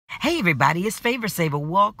Hey everybody, it's Favor Saver.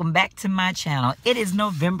 Welcome back to my channel. It is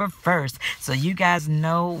November 1st, so you guys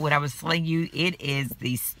know what I was telling you. It is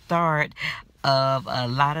the start of a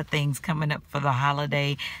lot of things coming up for the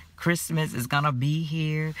holiday. Christmas is gonna be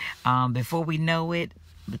here. Before we know it,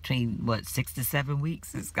 between 6 to 7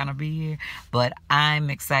 weeks it's gonna be here, but I'm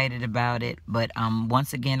excited about it. But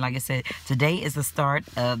once again, like I said, today is the start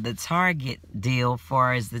of the Target deal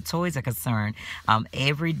far as the toys are concerned.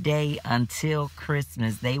 Every day until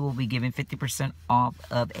Christmas they will be giving 50% off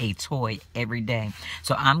of a toy every day.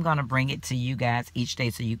 So I'm gonna bring it to you guys each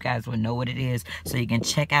day so you guys will know what it is, so you can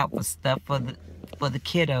check out for stuff for the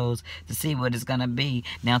kiddos to see what it's gonna be.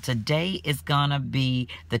 Now today is gonna be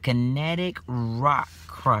the Kinetic Rock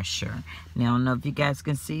Crusher. Now I don't know if you guys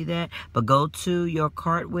can see that, but go to your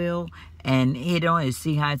Cartwheel and hit on it.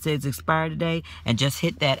 See how it says expire today, and just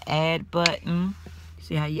hit that add button.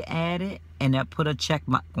 See how you add it, and then put a check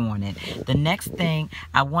mark on it. The next thing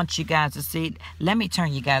I want you guys to see, let me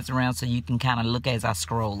turn you guys around so you can kind of look as I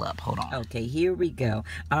scroll up. Hold on. Okay, here we go.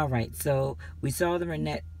 All right, so we saw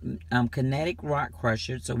the Kinetic Rock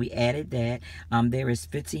Crusher, so we added that. There is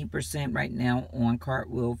 15% right now on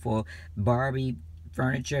Cartwheel for Barbie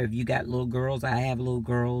furniture. If you got little girls, I have little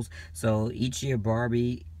girls, so each year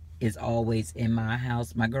Barbie is always in my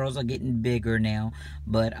house. My girls are getting bigger now,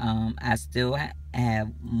 but I still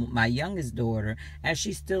have my youngest daughter, and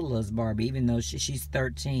she still loves Barbie, even though she's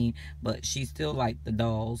 13, but she still like the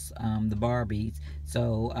dolls, the Barbies.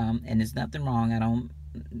 So and there's nothing wrong. I don't,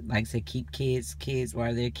 like I said, keep kids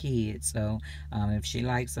while they're kids. So if she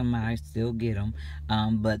likes them, I still get them.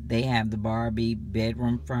 But they have the Barbie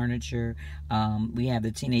bedroom furniture. We have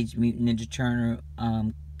the Teenage Mutant Ninja Turner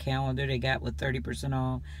calendar they got with 30%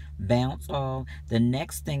 off, bounce off. The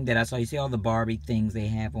next thing that I saw, you see all the Barbie things they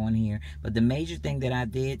have on here, but the major thing that I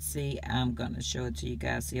did see, I'm gonna show it to you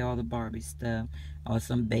guys. See all the Barbie stuff, or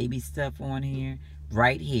some baby stuff on here,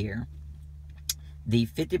 right here. The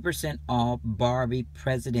 50% off Barbie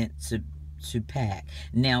President to pack.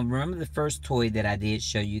 Now remember the first toy that I did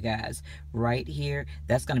show you guys right here,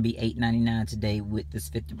 that's going to be $8.99 today with this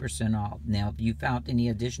 50% off. Now if you found any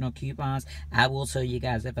additional coupons, I will tell you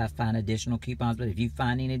guys if I find additional coupons, but if you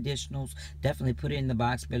find any additionals, definitely put it in the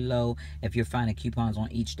box below if you're finding coupons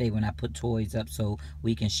on each day when I put toys up, so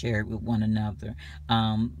we can share it with one another.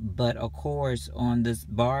 But of course on this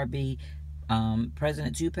Barbie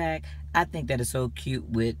President 2-pack, I think that is so cute,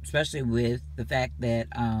 especially with the fact that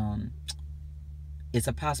it's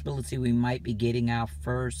a possibility we might be getting our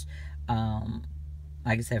first, like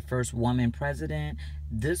I said, first woman president.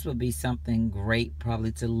 This would be something great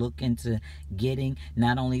probably to look into getting.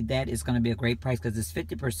 Not only that, it's going to be a great price because it's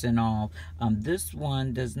 50% off. This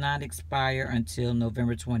one does not expire until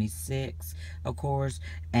November 26th, of course.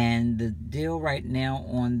 And the deal right now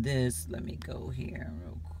on this, let me go here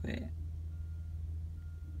real quick.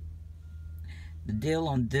 The deal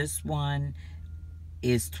on this one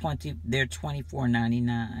is they're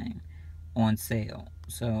 $24.99 on sale.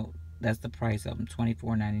 So that's the price of them,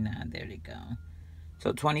 $24.99. There they go.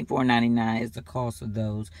 So $24.99 is the cost of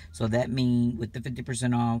those. So that means with the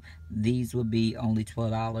 50% off, these will be only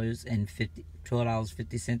 $12.50,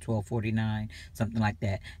 $12.49, something like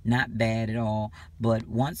that. Not bad at all. But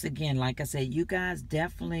once again, like I said, you guys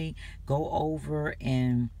definitely go over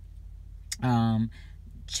and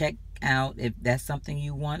check out if that's something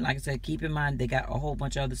you want. Like I said, keep in mind they got a whole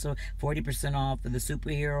bunch of other, so 40% off for the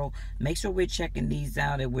superhero. Make sure we're checking these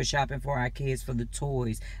out if we're shopping for our kids for the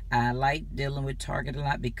toys. I like dealing with Target a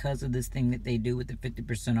lot because of this thing that they do with the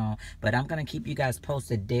 50% off, but I'm going to keep you guys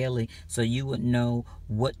posted daily so you would know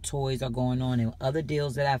what toys are going on, and other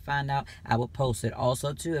deals that I find out, I will post it.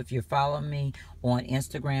 Also too, if you're following me on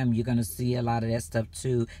Instagram, you're going to see a lot of that stuff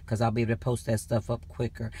too, because I'll be able to post that stuff up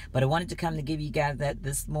quicker. But I wanted to come to give you guys that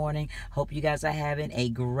this morning. Hope you guys are having a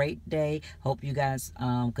great day. Hope you guys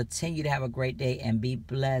continue to have a great day and be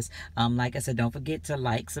blessed. Like I said, don't forget to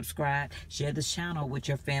like, subscribe, share the channel with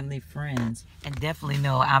your family, friends. And definitely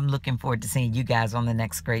know I'm looking forward to seeing you guys on the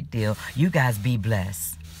next great deal. You guys be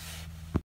blessed.